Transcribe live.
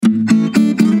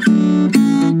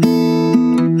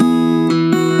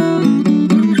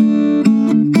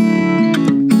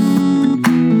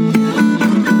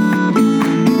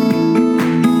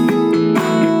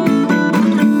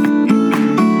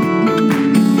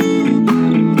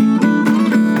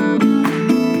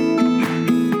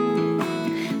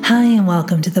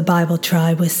Welcome to the Bible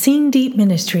Tribe with Seeing Deep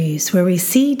Ministries, where we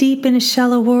see deep in a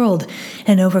shallow world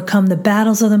and overcome the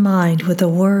battles of the mind with the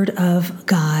Word of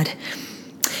God.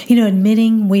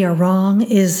 Admitting we are wrong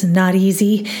is not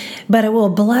easy, but it will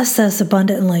bless us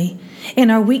abundantly. In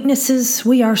our weaknesses,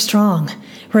 we are strong.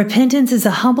 Repentance is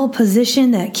a humble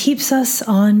position that keeps us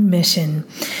on mission.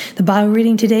 The Bible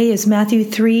reading today is Matthew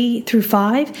 3 through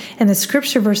 5, and the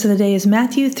scripture verse of the day is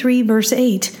Matthew 3, verse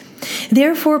 8.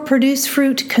 Therefore, produce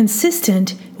fruit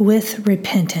consistent with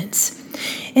repentance.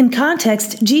 In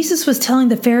context, Jesus was telling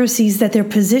the Pharisees that their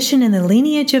position in the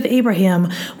lineage of Abraham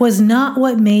was not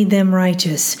what made them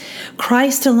righteous.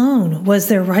 Christ alone was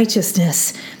their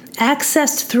righteousness,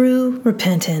 accessed through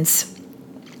repentance.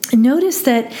 Notice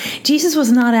that Jesus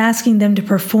was not asking them to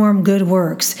perform good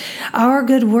works. Our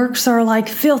good works are like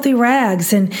filthy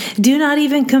rags and do not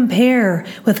even compare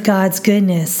with God's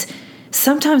goodness.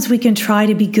 Sometimes we can try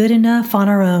to be good enough on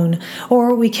our own,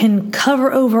 or we can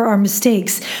cover over our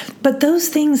mistakes, but those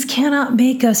things cannot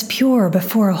make us pure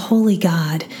before a holy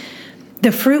God.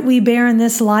 The fruit we bear in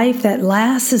this life that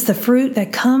lasts is the fruit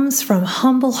that comes from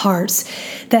humble hearts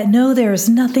that know there is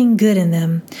nothing good in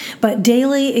them, but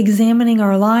daily examining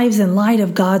our lives in light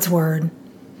of God's Word.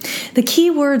 The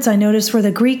key words I noticed were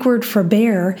the Greek word for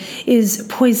bear is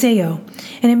poiseo,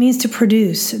 and it means to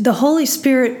produce. The Holy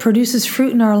Spirit produces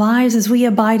fruit in our lives as we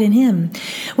abide in Him.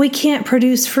 We can't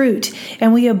produce fruit,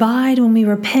 and we abide when we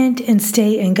repent and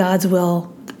stay in God's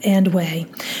will and way.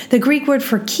 The Greek word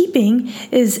for keeping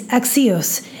is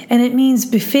axios, and it means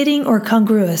befitting or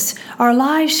congruous. Our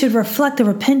lives should reflect the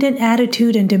repentant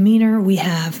attitude and demeanor we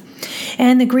have.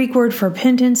 And the Greek word for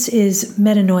repentance is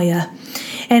metanoia,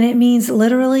 and it means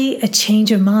literally a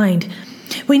change of mind.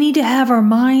 We need to have our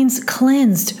minds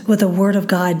cleansed with the Word of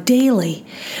God daily.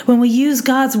 When we use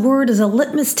God's Word as a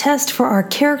litmus test for our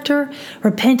character,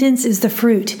 repentance is the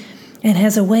fruit and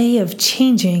has a way of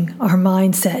changing our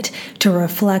mindset to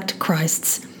reflect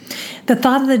Christ's. The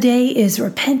thought of the day is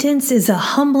repentance is a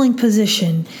humbling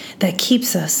position that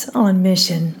keeps us on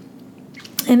mission.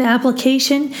 In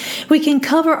application, we can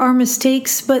cover our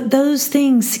mistakes, but those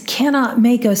things cannot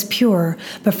make us pure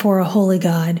before a holy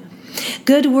God.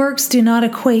 Good works do not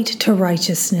equate to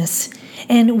righteousness.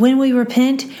 And when we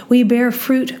repent, we bear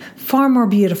fruit far more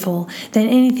beautiful than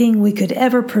anything we could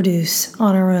ever produce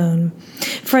on our own.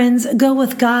 Friends, go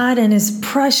with God and His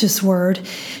precious Word.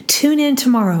 Tune in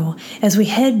tomorrow as we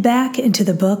head back into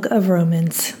the book of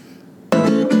Romans.